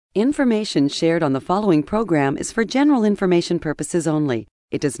Information shared on the following program is for general information purposes only.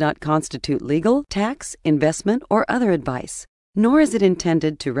 It does not constitute legal, tax, investment, or other advice, nor is it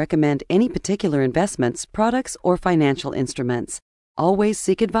intended to recommend any particular investments, products, or financial instruments. Always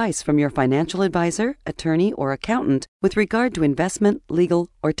seek advice from your financial advisor, attorney, or accountant with regard to investment, legal,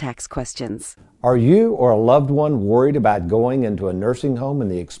 or tax questions. Are you or a loved one worried about going into a nursing home and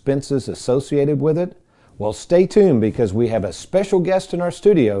the expenses associated with it? Well, stay tuned because we have a special guest in our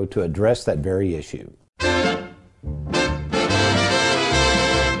studio to address that very issue.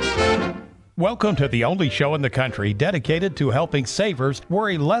 Welcome to the only show in the country dedicated to helping savers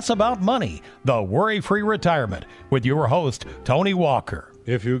worry less about money, the Worry-Free Retirement, with your host, Tony Walker.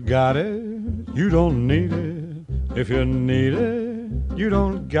 If you got it, you don't need it. If you need it, you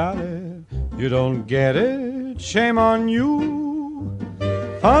don't got it. You don't get it, shame on you.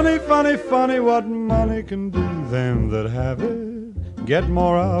 Funny, funny, funny what money can do. Them that have it get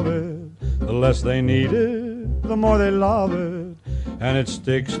more of it. The less they need it, the more they love it. And it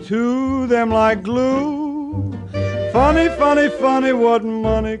sticks to them like glue. Funny, funny, funny what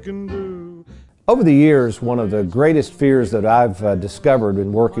money can do. Over the years, one of the greatest fears that I've discovered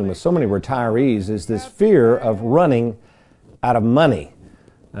in working with so many retirees is this fear of running out of money.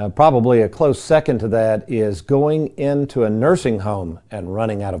 Probably a close second to that is going into a nursing home and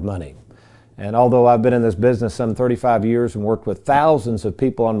running out of money. And although I've been in this business some 35 years and worked with thousands of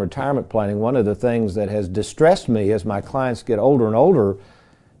people on retirement planning, one of the things that has distressed me as my clients get older and older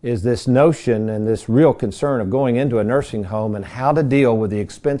is this notion and this real concern of going into a nursing home and how to deal with the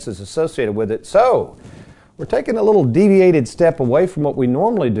expenses associated with it. So, we're taking a little deviated step away from what we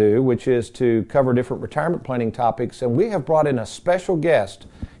normally do, which is to cover different retirement planning topics, and we have brought in a special guest.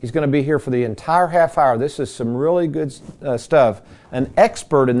 He's going to be here for the entire half hour. This is some really good stuff. An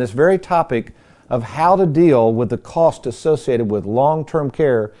expert in this very topic of how to deal with the cost associated with long-term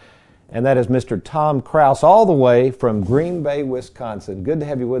care, and that is Mr. Tom Krause, all the way from Green Bay, Wisconsin. Good to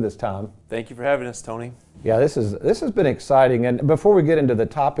have you with us, Tom. Thank you for having us, Tony. Yeah, this has been exciting. And before we get into the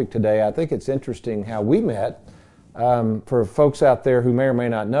topic today, I think it's interesting how we met. For folks out there who may or may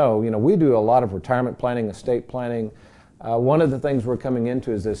not know, we do a lot of retirement planning, estate planning. One of the things we're coming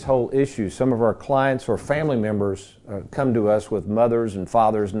into is this whole issue. Some of our clients or family members come to us with mothers and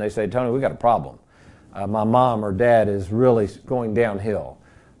fathers, and they say, Tony, we got a problem. My mom or dad is really going downhill,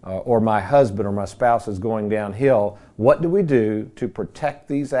 or my husband or my spouse is going downhill. What do we do to protect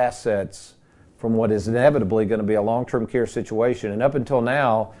these assets from what is inevitably going to be a long-term care situation? And up until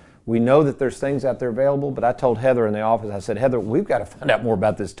now, we know that there's things out there available, but I told Heather in the office, I said, Heather, we've got to find out more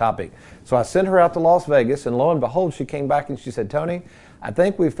about this topic. So I sent her out to Las Vegas, and lo and behold, she came back and she said, Tony, I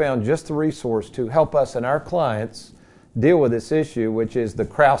think we found just the resource to help us and our clients deal with this issue, which is the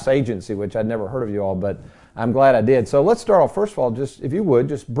Krause Agency, which I'd never heard of you all, but I'm glad I did. So let's start off, first of all, just if you would,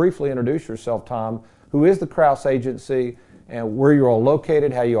 just briefly introduce yourself, Tom. Who is the Krause Agency, and where you're all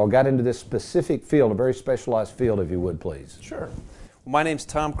located, how you all got into this specific field, a very specialized field, if you would, please. Sure. Well, my name's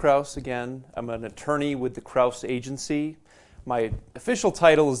Tom Krause again. I'm an attorney with the Krause Agency. My official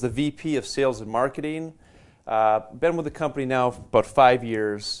title is the VP of Sales and Marketing. Been with the company now for about 5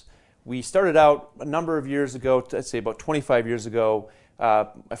 years. We started out a number of years ago, I'd say about 25 years ago.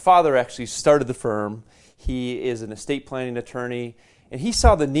 My father actually started the firm. He is an estate planning attorney. And he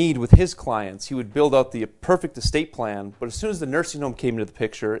saw the need with his clients. He would build out the perfect estate plan, but as soon as the nursing home came into the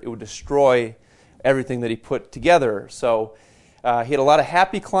picture, it would destroy everything that he put together. So he had a lot of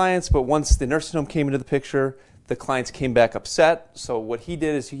happy clients, but once the nursing home came into the picture, the clients came back upset. So what he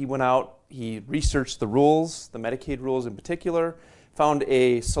did is he went out, he researched the rules, the Medicaid rules in particular, found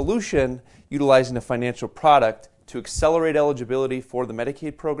a solution utilizing a financial product to accelerate eligibility for the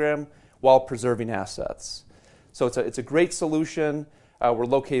Medicaid program while preserving assets. So it's a great solution. We're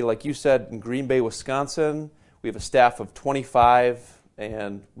located, like you said, in Green Bay, Wisconsin. We have a staff of 25,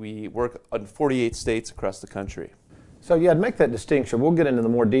 and we work in 48 states across the country. So yeah, to make that distinction, we'll get into the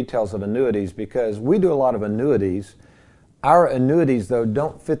more details of annuities because we do a lot of annuities. Our annuities, though,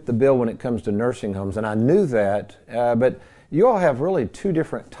 don't fit the bill when it comes to nursing homes, and I knew that, but you all have really two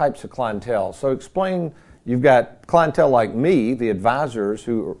different types of clientele. So explain. You've got clientele like me, the advisors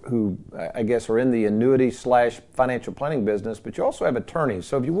who I guess are in the annuity/financial planning business, but you also have attorneys.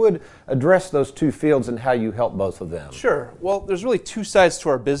 So if you would address those two fields and how you help both of them. Sure. Well, there's really two sides to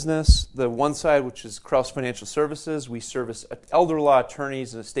our business. The one side, which is Krause Financial Services, we service elder law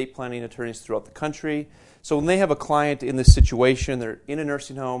attorneys and estate planning attorneys throughout the country. So when they have a client in this situation, they're in a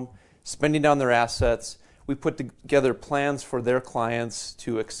nursing home, spending down their assets, we put together plans for their clients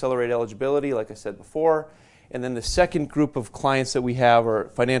to accelerate eligibility, like I said before. And then the second group of clients that we have are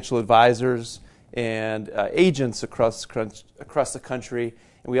financial advisors and agents across the country.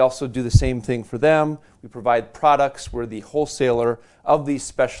 and we also do the same thing for them. We provide products. We're the wholesaler of these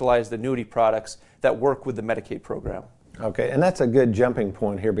specialized annuity products that work with the Medicaid program. Okay, and that's a good jumping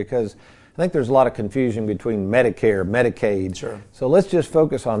point here because I think there's a lot of confusion between Medicare, Medicaid. Sure. So let's just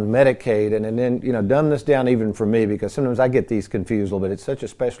focus on Medicaid and then, dumb this down even for me because sometimes I get these confused a little bit. It's such a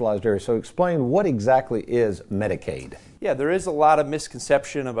specialized area. So explain what exactly is Medicaid? Yeah, there is a lot of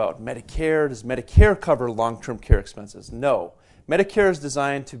misconception about Medicare. Does Medicare cover long-term care expenses? No. Medicare is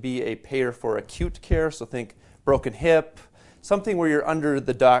designed to be a payer for acute care, so think broken hip, something where you're under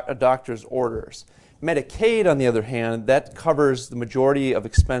a doctor's orders. Medicaid, on the other hand, that covers the majority of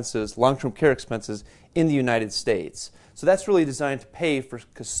expenses, long-term care expenses, in the United States. So that's really designed to pay for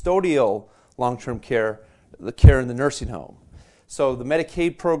custodial long-term care, the care in the nursing home. So the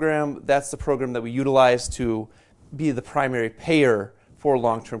Medicaid program, that's the program that we utilize to be the primary payer for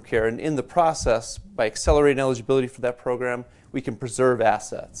long-term care. And in the process, by accelerating eligibility for that program, we can preserve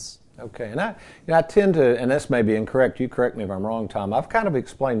assets. Okay, and I tend to, and this may be incorrect, you correct me if I'm wrong, Tom, I've kind of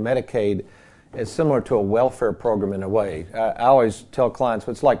explained Medicaid as similar to a welfare program in a way. I always tell clients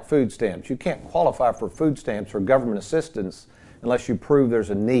it's like food stamps. You can't qualify for food stamps or government assistance unless you prove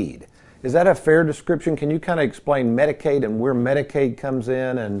there's a need. Is that a fair description? Can you kind of explain Medicaid and where Medicaid comes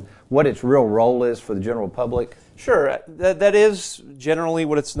in and what its real role is for the general public? Sure. That is generally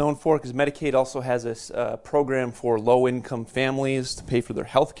what it's known for because Medicaid also has a program for low-income families to pay for their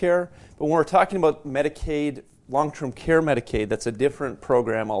health care. But when we're talking about Medicaid, long-term care Medicaid, that's a different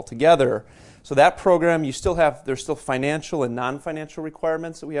program altogether. So that program, there's still financial and non-financial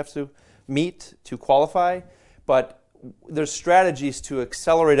requirements that we have to meet to qualify, but there's strategies to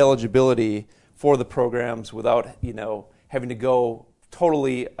accelerate eligibility for the programs without, having to go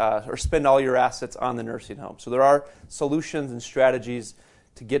totally or spend all your assets on the nursing home. So there are solutions and strategies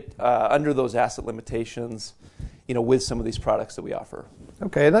to get under those asset limitations, with some of these products that we offer.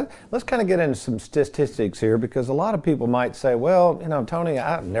 Okay, let's kind of get into some statistics here because a lot of people might say, well, Tony,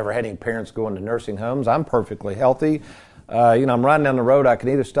 I've never had any parents go into nursing homes. I'm perfectly healthy. I'm riding down the road. I can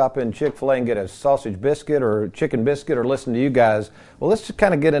either stop in Chick-fil-A and get a sausage biscuit or a chicken biscuit or listen to you guys. Well, let's just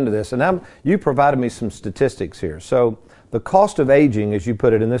kind of get into this. And you provided me some statistics here. So the cost of aging, as you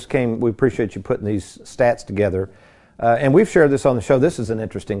put it, and we appreciate you putting these stats together. And we've shared this on the show. This is an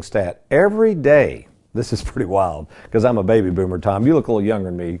interesting stat. Every day, this is pretty wild because I'm a baby boomer, Tom. You look a little younger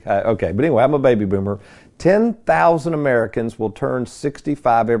than me. Okay, but anyway, I'm a baby boomer. 10,000 Americans will turn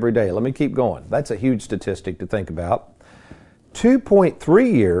 65 every day. Let me keep going. That's a huge statistic to think about.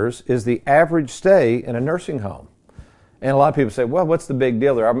 2.3 years is the average stay in a nursing home. And a lot of people say, well, what's the big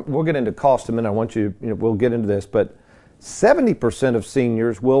deal there? We'll get into cost in a minute. We'll get into this. But 70% of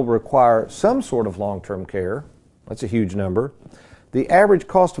seniors will require some sort of long-term care. That's a huge number. The average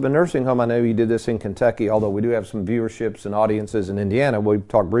cost of a nursing home, I know you did this in Kentucky, although we do have some viewerships and audiences in Indiana. We'll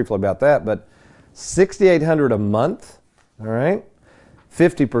talk briefly about that, but $6,800 a month, all right?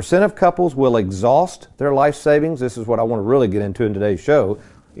 50% of couples will exhaust their life savings. This is what I want to really get into in today's show.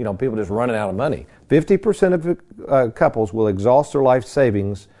 People just running out of money. 50% of couples will exhaust their life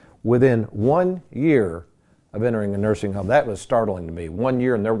savings within 1 year of entering a nursing home. That was startling to me. 1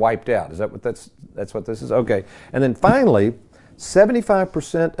 year and they're wiped out. Is that what that's what this is? Okay. And then finally,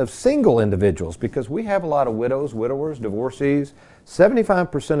 75% of single individuals, because we have a lot of widows, widowers, divorcees,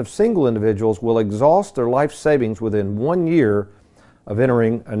 75% of single individuals will exhaust their life savings within 1 year of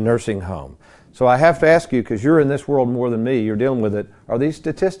entering a nursing home. So I have to ask you, because you're in this world more than me, you're dealing with it, are these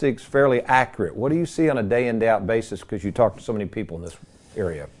statistics fairly accurate? What do you see on a day in, day out basis because you talk to so many people in this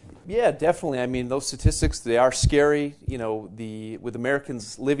area? Yeah, definitely. I mean, those statistics, they are scary. With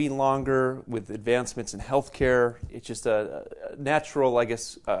Americans living longer, with advancements in healthcare, it's just a natural,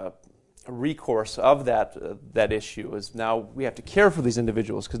 a recourse of that issue is now we have to care for these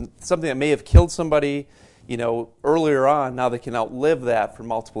individuals because something that may have killed somebody, earlier on, now they can outlive that for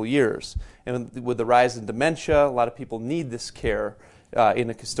multiple years. And with the rise in dementia, a lot of people need this care in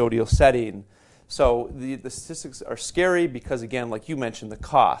a custodial setting. So the statistics are scary because, again, like you mentioned, the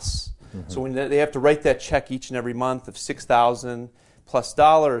costs. Mm-hmm. So when they have to write that check each and every month of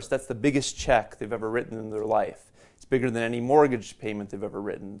 $6,000+, that's the biggest check they've ever written in their life. It's bigger than any mortgage payment they've ever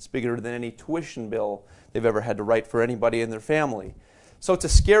written. It's bigger than any tuition bill they've ever had to write for anybody in their family. So it's a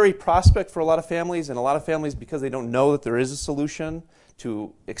scary prospect for a lot of families, and a lot of families, because they don't know that there is a solution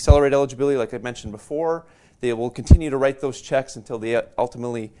to accelerate eligibility, like I mentioned before, they will continue to write those checks until they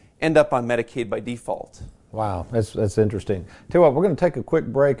ultimately end up on Medicaid by default. Wow, that's interesting. Tell you what, we're going to take a quick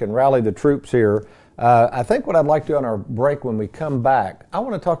break and rally the troops here. I think what I'd like to do on our break when we come back, I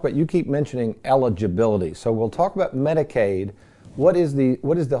want to talk about, you keep mentioning eligibility. So we'll talk about Medicaid. What is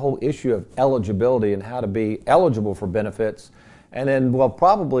the whole issue of eligibility and how to be eligible for benefits? And then we'll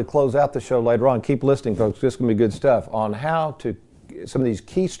probably close out the show later on. Keep listening, folks. This is going to be good stuff on how to, some of these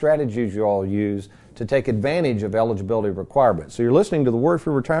key strategies you all use to take advantage of eligibility requirements. So you're listening to the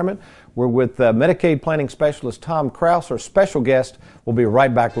Worry-Free Retirement. We're with Medicaid Planning Specialist Tom Krause, our special guest. We'll be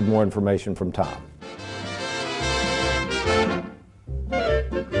right back with more information from Tom.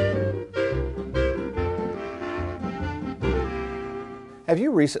 Have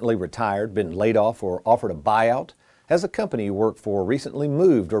you recently retired, been laid off, or offered a buyout? Has the company you work for recently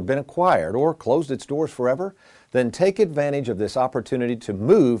moved or been acquired or closed its doors forever? Then take advantage of this opportunity to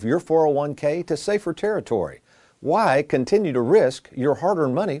move your 401k to safer territory. Why continue to risk your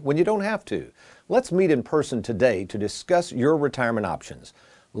hard-earned money when you don't have to? Let's meet in person today to discuss your retirement options.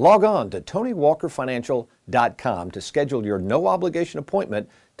 Log on to TonyWalkerFinancial.com to schedule your no-obligation appointment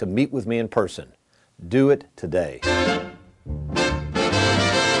to meet with me in person. Do it today.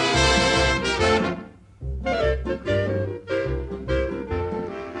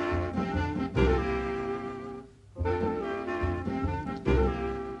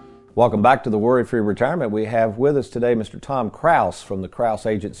 Welcome back to the Worry-Free Retirement. We have with us today Mr. Tom Krause from the Krause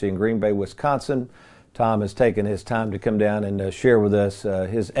Agency in Green Bay, Wisconsin. Tom has taken his time to come down and share with us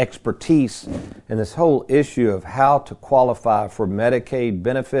his expertise in this whole issue of how to qualify for Medicaid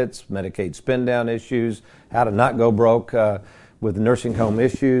benefits, Medicaid spend-down issues, how to not go broke with nursing home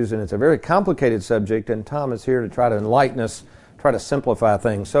issues. And it's a very complicated subject, and Tom is here to try to enlighten us, try to simplify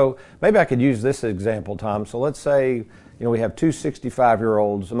things. So maybe I could use this example, Tom. So let's say we have two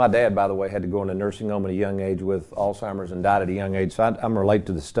 65-year-olds. My dad, by the way, had to go into a nursing home at a young age with Alzheimer's and died at a young age, so I'm related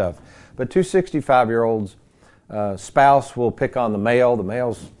to this stuff. But two 65-year-olds, spouse will pick on the male. The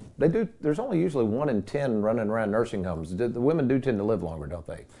males, there's only usually 1 in 10 running around nursing homes. The women do tend to live longer, don't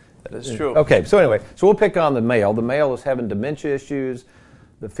they? That is true. Okay, so anyway, we'll pick on the male. The male is having dementia issues.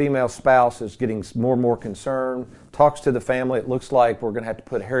 The female spouse is getting more and more concerned, talks to the family. It looks like we're going to have to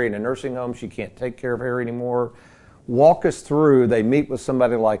put Harry in a nursing home. She can't take care of Harry anymore. Walk us through. They meet with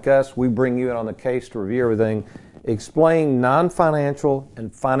somebody like us. We bring you in on the case to review everything. Explain non-financial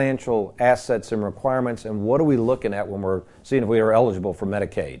and financial assets and requirements, and what are we looking at when we're seeing if we are eligible for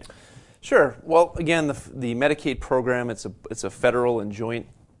Medicaid? Sure. Well, again, the Medicaid program, it's a federal and joint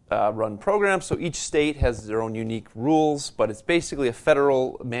run program, so each state has their own unique rules, but it's basically a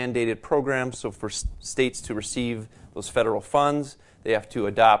federal mandated program. So for states to receive those federal funds, they have to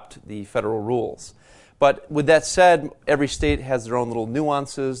adopt the federal rules. But with that said, every state has their own little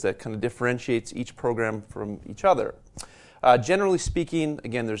nuances that kind of differentiates each program from each other. Generally speaking,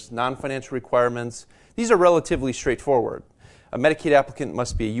 again, there's non-financial requirements. These are relatively straightforward. A Medicaid applicant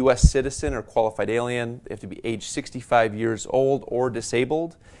must be a U.S. citizen or qualified alien. They have to be age 65 years old or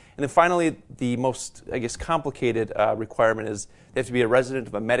disabled. And then finally, the most, complicated requirement is they have to be a resident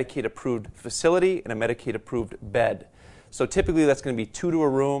of a Medicaid-approved facility and a Medicaid-approved bed. So typically that's going to be 2 to a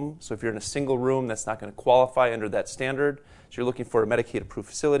room. So if you're in a single room, that's not going to qualify under that standard. So you're looking for a Medicaid-approved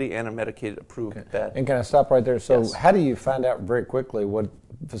facility and a Medicaid-approved bed. And can I stop right there? So yes. How do you find out very quickly what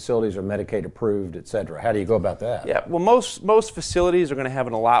facilities are Medicaid-approved, et cetera? How do you go about that? Yeah, well, most facilities are going to have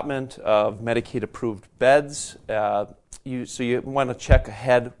an allotment of Medicaid-approved beds. So you want to check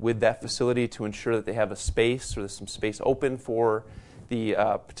ahead with that facility to ensure that they have a space or there's some space open for the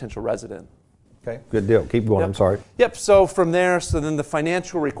potential resident. Okay, good deal. Keep going. Yep. I'm sorry. Yep, so from there, then the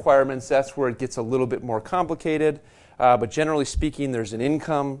financial requirements, that's where it gets a little bit more complicated. But generally speaking, there's an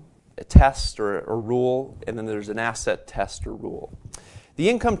income test or rule, and then there's an asset test or rule. The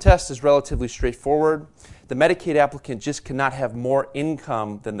income test is relatively straightforward. The Medicaid applicant just cannot have more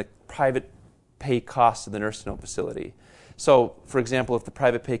income than the private pay cost of the nursing home facility. So, for example, if the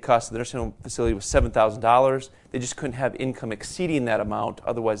private pay cost of the nursing home facility was $7,000, they just couldn't have income exceeding that amount,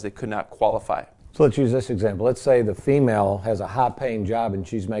 otherwise they could not qualify. So let's use this example. Let's say the female has a high-paying job and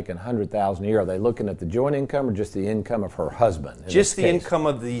she's making $100,000 a year. Are they looking at the joint income or just the income of her husband? Just the income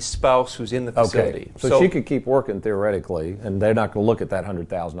of the spouse who's in the facility. Okay. So she could keep working theoretically, and they're not going to look at that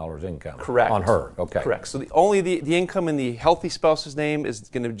 $100,000 income. Correct. On her. Okay. Correct. So the income in the healthy spouse's name is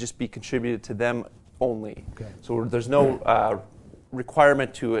going to just be contributed to them only. Okay. So there's no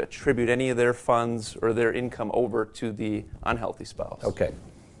requirement to attribute any of their funds or their income over to the unhealthy spouse. Okay.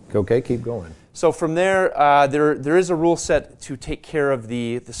 Okay, keep going. So from there, there is a rule set to take care of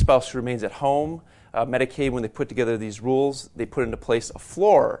the spouse who remains at home. Medicaid, when they put together these rules, they put into place a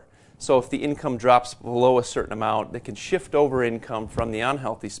floor. So if the income drops below a certain amount, they can shift over income from the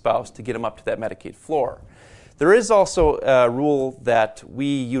unhealthy spouse to get them up to that Medicaid floor. There is also a rule that we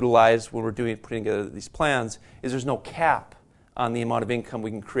utilize when we're putting together these plans, is there's no cap on the amount of income we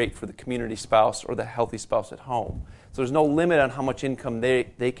can create for the community spouse or the healthy spouse at home. So there's no limit on how much income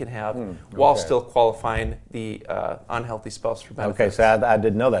they can have while still qualifying the unhealthy spouse for benefits. Okay, so I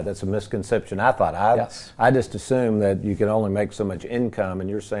didn't know that. That's a misconception. I thought I just assumed that you can only make so much income, and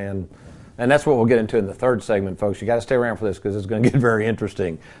you're saying, and that's what we'll get into in the third segment, folks. You got to stay around for this because it's going to get very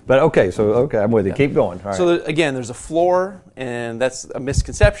interesting. But okay, I'm with you. Keep going. All right. So again, there's a floor, and that's a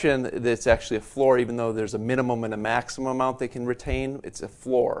misconception that it's actually a floor, even though there's a minimum and a maximum amount they can retain. It's a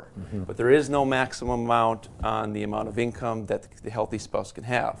floor, but there is no maximum amount on the amount of income that the healthy spouse can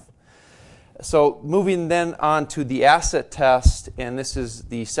have. So moving then on to the asset test, and this is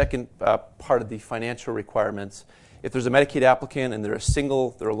the second part of the financial requirements. If there's a Medicaid applicant and they're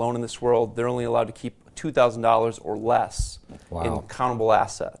they're alone in this world, they're only allowed to keep $2,000 or less in countable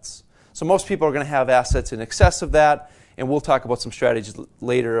assets. So most people are going to have assets in excess of that, and we'll talk about some strategies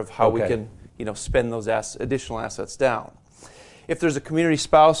later of how we can spend those additional assets down. If there's a community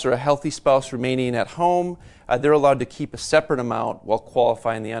spouse or a healthy spouse remaining at home, they're allowed to keep a separate amount while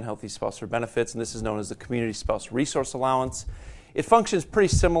qualifying the unhealthy spouse for benefits, and this is known as the Community Spouse Resource Allowance. It functions pretty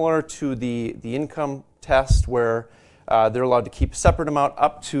similar to the income test, where they're allowed to keep a separate amount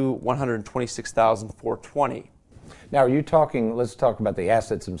up to $126,420. Now, are you talking, let's talk about the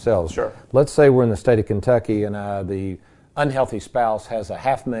assets themselves. Sure. Let's say we're in the state of Kentucky and the unhealthy spouse has a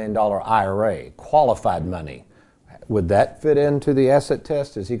 $500,000 IRA, qualified money. Would that fit into the asset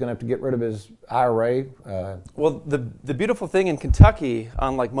test? Is he going to have to get rid of his IRA? Well, the beautiful thing in Kentucky,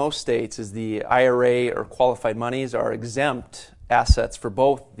 unlike most states, is the IRA or qualified monies are exempt assets for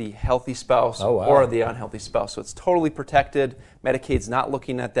both the healthy spouse or the unhealthy spouse. So it's totally protected. Medicaid's not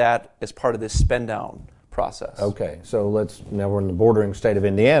looking at that as part of this spend down process. Okay, so now we're in the bordering state of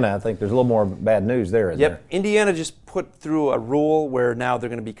Indiana. I think there's a little more bad news there, isn't there? Indiana just put through a rule where now they're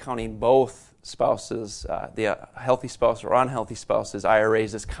going to be counting both spouses, the healthy spouse or unhealthy spouse's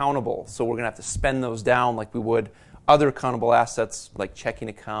IRAs as countable. So we're going to have to spend those down like we would other countable assets like checking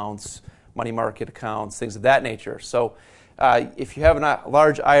accounts, money market accounts, things of that nature. So if you have a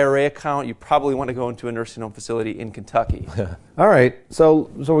large IRA account, you probably want to go into a nursing home facility in Kentucky. All right.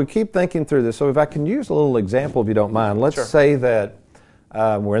 So we keep thinking through this. So if I can use a little example, if you don't mind. Let's say that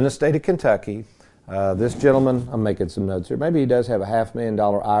we're in the state of Kentucky. This gentleman, I'm making some notes here. Maybe he does have a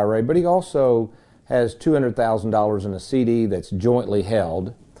 $500,000 IRA, but he also has $200,000 in a CD that's jointly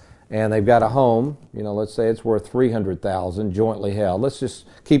held. And they've got a home, let's say it's worth $300,000 jointly held. Let's just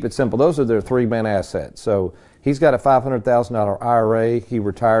keep it simple. Those are their three main assets. So he's got a $500,000 IRA. He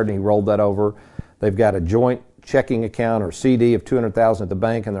retired and he rolled that over. They've got a joint checking account or CD of $200,000 at the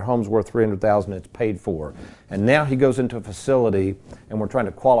bank, and their home's worth $300,000. It's paid for. And now he goes into a facility, and we're trying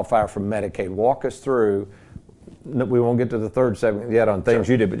to qualify for Medicaid. Walk us through. We won't get to the third segment yet on things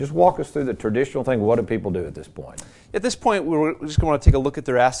you did, but just walk us through the traditional thing. What do people do at this point? At this point, we're just going to take a look at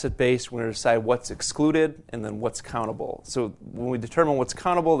their asset base. We're going to decide what's excluded and then what's countable. So when we determine what's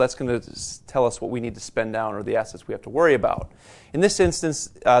countable, that's going to tell us what we need to spend down or the assets we have to worry about. In this instance,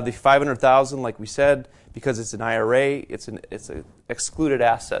 the $500,000, like we said, because it's an IRA, it's an excluded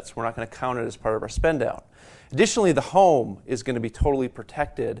assets. We're not going to count it as part of our spend down. Additionally, the home is going to be totally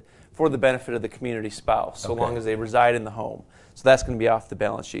protected for the benefit of the community spouse, so long as they reside in the home. So that's going to be off the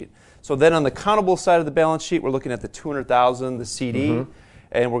balance sheet. So then on the countable side of the balance sheet, we're looking at the $200,000, the CD,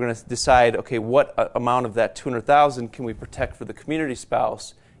 and we're going to decide, what amount of that $200,000 can we protect for the community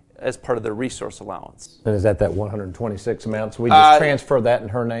spouse as part of their resource allowance. And is that 126 amount? So we just transfer that in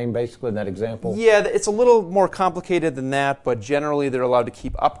her name, basically, in that example? Yeah, it's a little more complicated than that, but generally they're allowed to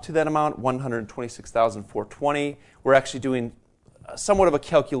keep up to that amount, $126,420. We're actually doing somewhat of a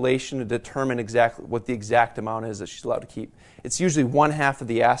calculation to determine exactly what the exact amount is that she's allowed to keep. It's usually 1/2 of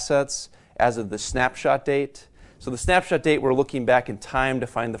the assets as of the snapshot date. So the snapshot date, we're looking back in time to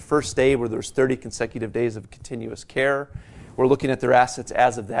find the first day where there's 30 consecutive days of continuous care. We're looking at their assets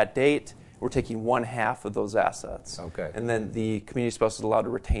as of that date. We're taking 1/2 of those assets. And then the community spouse is allowed to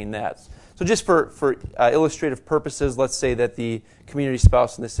retain that. So just for illustrative purposes, let's say that the community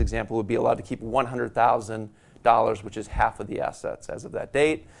spouse in this example would be allowed to keep $100,000, which is half of the assets as of that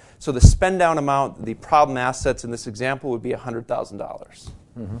date. So the spend down amount, the problem assets in this example would be $100,000.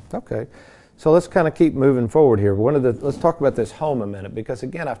 Okay. So let's kind of keep moving forward here. Let's talk about this home a minute, because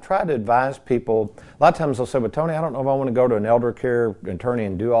again, I've tried to advise people. A lot of times they'll say, "Well, Tony, I don't know if I want to go to an elder care attorney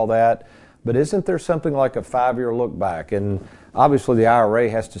and do all that." But isn't there something like a 5-year look back? And obviously the IRA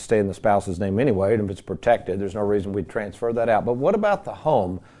has to stay in the spouse's name anyway, and if it's protected, there's no reason we'd transfer that out. But what about the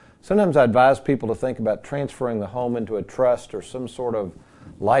home? Sometimes I advise people to think about transferring the home into a trust or some sort of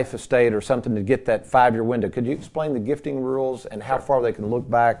life estate or something to get that 5-year window. Could you explain the gifting rules and how far they can look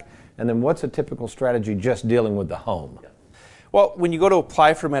back? And then what's a typical strategy just dealing with the home? Well, when you go to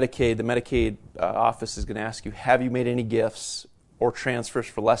apply for Medicaid, the Medicaid office is going to ask you, have you made any gifts or transfers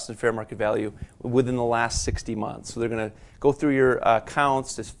for less than fair market value within the last 60 months? So they're going to go through your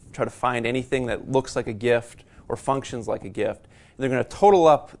accounts to try to find anything that looks like a gift or functions like a gift. And they're going to total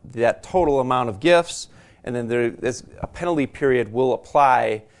up that total amount of gifts, and then there's a penalty period will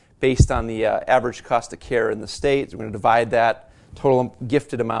apply based on the average cost of care in the state. We're going to divide that total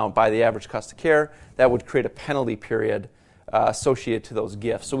gifted amount by the average cost of care. That would create a penalty period associated to those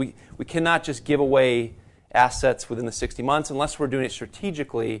gifts. So we cannot just give away assets within the 60 months unless we're doing it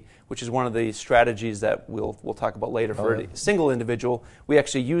strategically, which is one of the strategies that we'll talk about later. For a single individual, we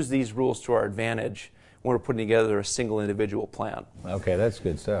actually use these rules to our advantage when we're putting together a single individual plan. Okay, that's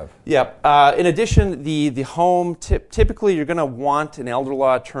good stuff. Yeah. In addition, the home, typically you're going to want an elder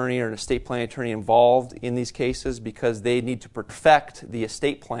law attorney or an estate planning attorney involved in these cases because they need to perfect the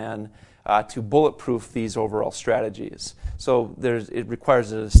estate plan to bulletproof these overall strategies. So it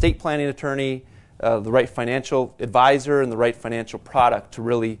requires an estate planning attorney, the right financial advisor, and the right financial product to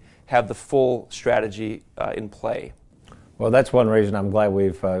really have the full strategy in play. Well, that's one reason I'm glad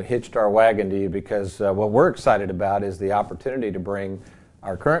we've hitched our wagon to you, because what we're excited about is the opportunity to bring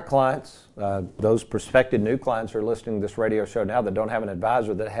our current clients, those prospective new clients who are listening to this radio show now that don't have an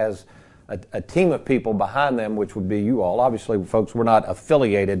advisor that has a team of people behind them, which would be you all. Obviously, folks, we're not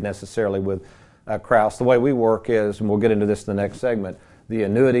affiliated necessarily with Krause. The way we work is, and we'll get into this in the next segment, the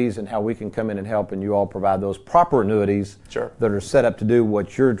annuities and how we can come in and help, and you all provide those proper annuities that are set up to do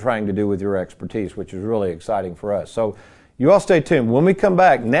what you're trying to do with your expertise, which is really exciting for us. So you all stay tuned. When we come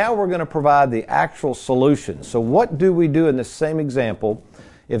back, now we're going to provide the actual solution. So what do we do in this same example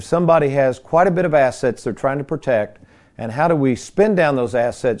if somebody has quite a bit of assets they're trying to protect, and how do we spend down those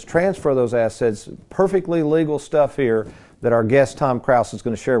assets, transfer those assets, perfectly legal stuff here that our guest Tom Krause is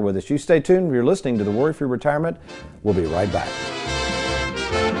going to share with us. You stay tuned. You're listening to The Worry-Free Retirement. We'll be right back.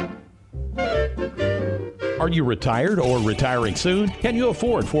 Are you retired or retiring soon? Can you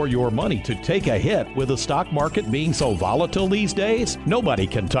afford for your money to take a hit with the stock market being so volatile these days? Nobody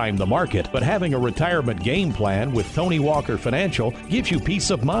can time the market, but having a retirement game plan with Tony Walker Financial gives you peace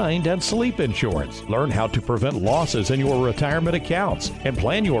of mind and sleep insurance. Learn how to prevent losses in your retirement accounts and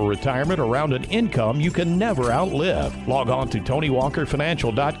plan your retirement around an income you can never outlive. Log on to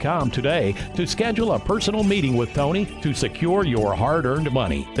TonyWalkerFinancial.com today to schedule a personal meeting with Tony to secure your hard-earned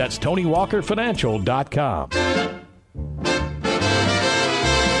money. That's TonyWalkerFinancial.com.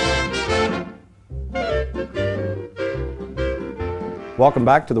 Welcome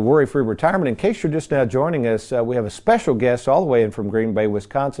back to the Worry-Free Retirement. In case you're just now joining us, we have a special guest all the way in from Green Bay,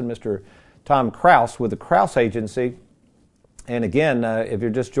 Wisconsin, Mr. Tom Krause with the Krause Agency. And again, if you're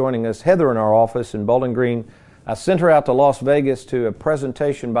just joining us, Heather in our office in Bowling Green, I sent her out to Las Vegas to a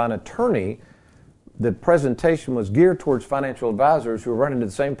presentation by an attorney. The presentation was geared towards financial advisors who are running into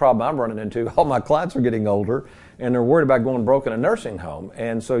the same problem I'm running into. All my clients are getting older, and they're worried about going broke in a nursing home.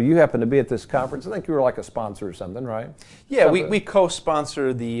 And so you happen to be at this conference. I think you were like a sponsor or something, right? Yeah, we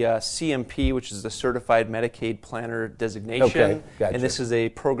co-sponsor the CMP, which is the Certified Medicaid Planner designation. Okay, gotcha. And this is a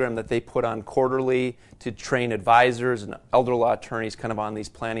program that they put on quarterly to train advisors and elder law attorneys kind of on these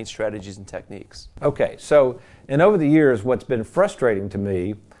planning strategies and techniques. Okay, so, and over the years, what's been frustrating to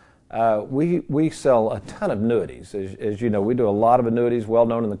me, we sell a ton of annuities. As you know, we do a lot of annuities, well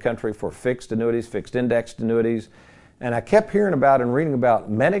known in the country for fixed annuities, fixed indexed annuities. And I kept hearing about and reading about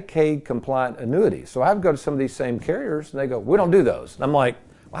Medicaid compliant annuities. So I would go to some of these same carriers and they go, we don't do those. And I'm like,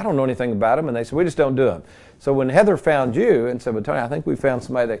 well, I don't know anything about them. And they said, we just don't do them. So when Heather found you and said, well, Tony, I think we found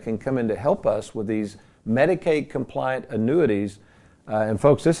somebody that can come in to help us with these Medicaid compliant annuities. And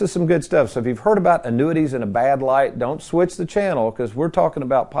folks, this is some good stuff. So if you've heard about annuities in a bad light, don't switch the channel, because we're talking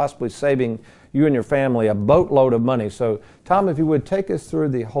about possibly saving you and your family a boatload of money. So Tom, if you would take us through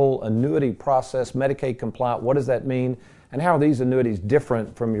the whole annuity process, Medicaid compliant, what does that mean? And how are these annuities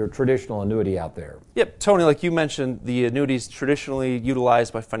different from your traditional annuity out there? Yep, Tony, like you mentioned, the annuities traditionally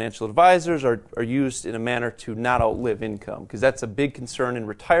utilized by financial advisors are used in a manner to not outlive income, because that's a big concern in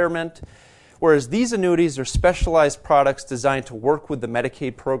retirement. Whereas these annuities are specialized products designed to work with the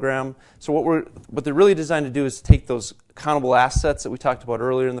Medicaid program. So what they're really designed to do is take those accountable assets that we talked about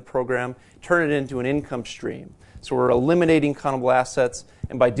earlier in the program, turn it into an income stream. So we're eliminating countable assets,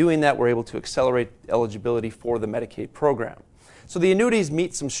 and by doing that, we're able to accelerate eligibility for the Medicaid program. So the annuities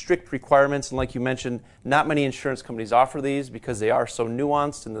meet some strict requirements, and like you mentioned, not many insurance companies offer these because they are so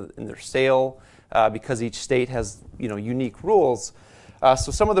nuanced in their sale, because each state has unique rules.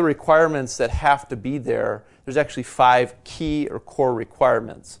 So some of the requirements that have to be there's actually 5 key or core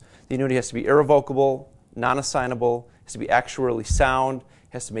requirements. The annuity has to be irrevocable, non-assignable, has to be actuarially sound,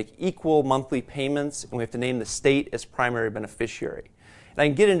 has to make equal monthly payments, and we have to name the state as primary beneficiary. And I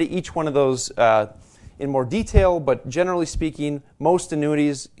can get into each one of those in more detail, but generally speaking, most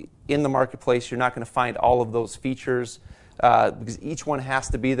annuities in the marketplace, you're not going to find all of those features because each one has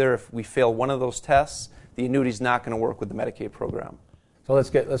to be there. If we fail one of those tests, the annuity is not going to work with the Medicaid program. So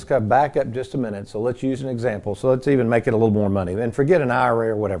let's go back up just a minute. So let's use an example. So let's even make it a little more money. And forget an IRA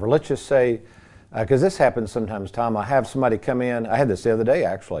or whatever. Let's just say, because this happens sometimes, Tom, I have somebody come in. I had this the other day,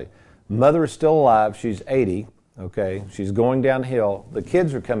 actually. Mother is still alive. She's 80. Okay. She's going downhill. The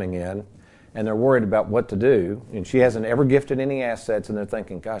kids are coming in, and they're worried about what to do. And she hasn't ever gifted any assets, and they're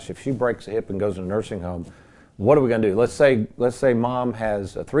thinking, gosh, if she breaks a hip and goes to a nursing home, what are we going to do? Let's say mom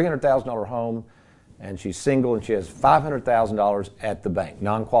has a $300,000 home, and she's single, and she has $500,000 at the bank,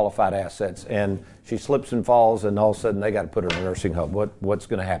 non-qualified assets, and she slips and falls, and all of a sudden they got to put her in a nursing home. What's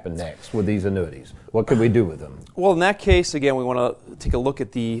going to happen next with these annuities? What could we do with them? Well, in that case, again, we want to take a look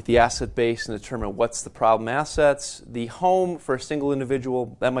at the asset base and determine what's the problem assets. The home for a single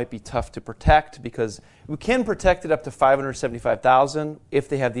individual, that might be tough to protect because we can protect it up to $575,000 if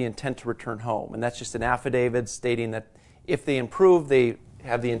they have the intent to return home, and that's just an affidavit stating that if they improve, they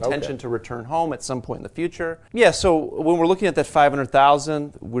have the intention to return home at some point in the future. Yeah, so when we're looking at that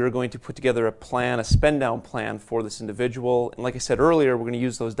 $500,000, we're going to put together a plan, a spend-down plan for this individual. And like I said earlier, we're going to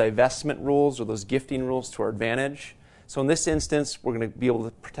use those divestment rules or those gifting rules to our advantage. So in this instance, we're going to be able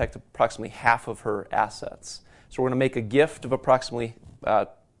to protect approximately half of her assets. So we're going to make a gift of approximately,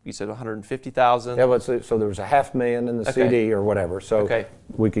 you said $150,000. Yeah, but so there was $500,000 in the CD or whatever. So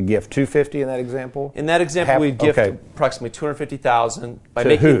we could gift $250,000 in that example. In that example, we'd gift approximately $250,000 by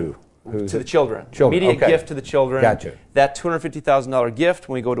making who? To the children. Immediate gift to the children. Gotcha. That $250,000 gift,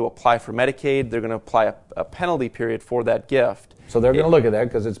 when we go to apply for Medicaid, they're going to apply a penalty period for that gift. So they're going to look at that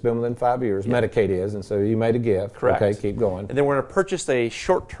because it's been within 5 years. Yeah. Medicaid is, and so you made a gift. Correct. Okay, keep going. And then we're going to purchase a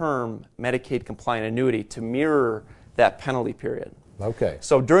short-term Medicaid compliant annuity to mirror that penalty period. Okay.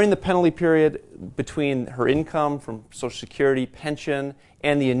 So during the penalty period, between her income from Social Security, pension,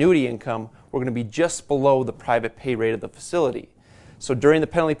 and the annuity income, we're going to be just below the private pay rate of the facility. So during the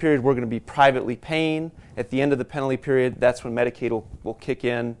penalty period, we're going to be privately paying. At the end of the penalty period, that's when Medicaid will kick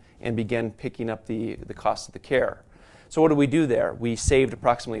in and begin picking up the cost of the care. So what did we do there? We saved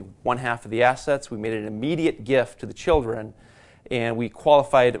approximately one half of the assets. We made an immediate gift to the children, and we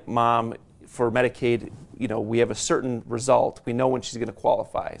qualified mom for Medicaid. You know, we have a certain result. We know when she's going to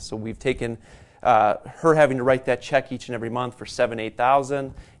qualify. So we've taken her having to write that check each and every month for $7,000,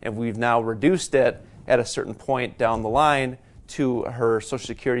 $8,000, and we've now reduced it at a certain point down the line to her Social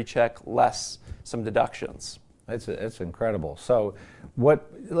Security check less some deductions. It's incredible. So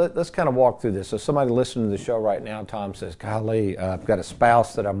let's kind of walk through this. So somebody listening to the show right now, Tom, says, golly, I've got a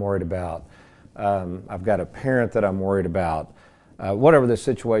spouse that I'm worried about. I've got a parent that I'm worried about. Whatever the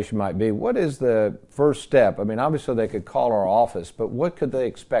situation might be, what is the first step? I mean, obviously they could call our office, but what could they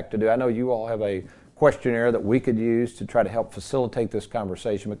expect to do? I know you all have a questionnaire that we could use to try to help facilitate this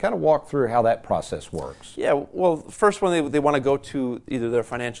conversation, but kind of walk through how that process works. Yeah, well, first one, they want to go to either their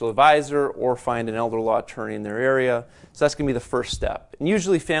financial advisor or find an elder law attorney in their area. So that's going to be the first step. And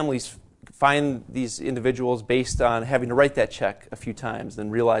usually families find these individuals based on having to write that check a few times, then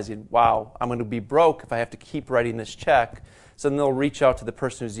realizing, wow, I'm going to be broke if I have to keep writing this check. So then they'll reach out to the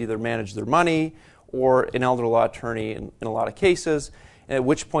person who's either managed their money or an elder law attorney in a lot of cases, and at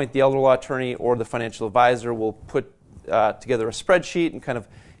which point the elder law attorney or the financial advisor will put together a spreadsheet and kind of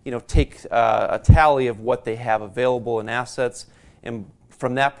take a tally of what they have available in assets. And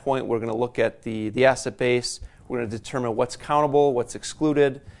from that point, we're going to look at the asset base. We're going to determine what's countable, what's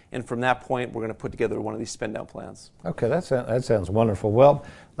excluded, and from that point, we're going to put together one of these spend-down plans. Okay, that sounds wonderful. Well,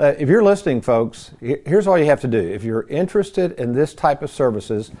 if you're listening, folks, here's all you have to do. If you're interested in this type of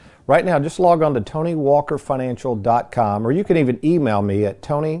services, right now, just log on to TonyWalkerFinancial.com, or you can even email me at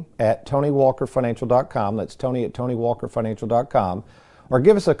Tony@TonyWalkerFinancial.com. That's Tony@TonyWalkerFinancial.com, or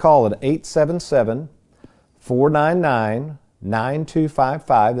give us a call at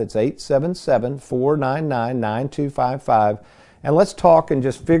 877-499-9255. That's 877-499-9255. And let's talk and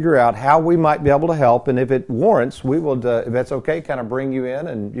just figure out how we might be able to help. And if it warrants, we will, if that's okay, kind of bring you in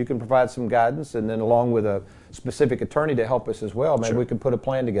and you can provide some guidance. And then along with a specific attorney to help us as well, maybe we can put a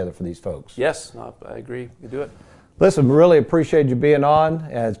plan together for these folks. Yes, I agree. You do it. Listen, really appreciate you being on.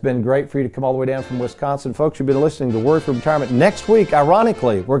 It's been great for you to come all the way down from Wisconsin. Folks, you've been listening to Word for Retirement. Next week,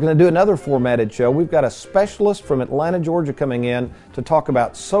 ironically, we're going to do another formatted show. We've got a specialist from Atlanta, Georgia coming in to talk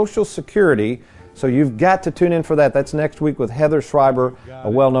about Social Security. So you've got to tune in for that. That's next week with Heather Schreiber, a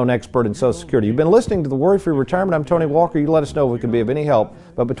well-known expert in Social Security. You've been listening to the Worry-Free Retirement. I'm Tony Walker. You let us know if we can be of any help.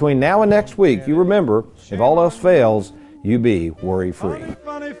 But between now and next week, you remember, if all else fails, you be worry-free. Funny,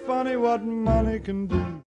 funny, funny what money can do.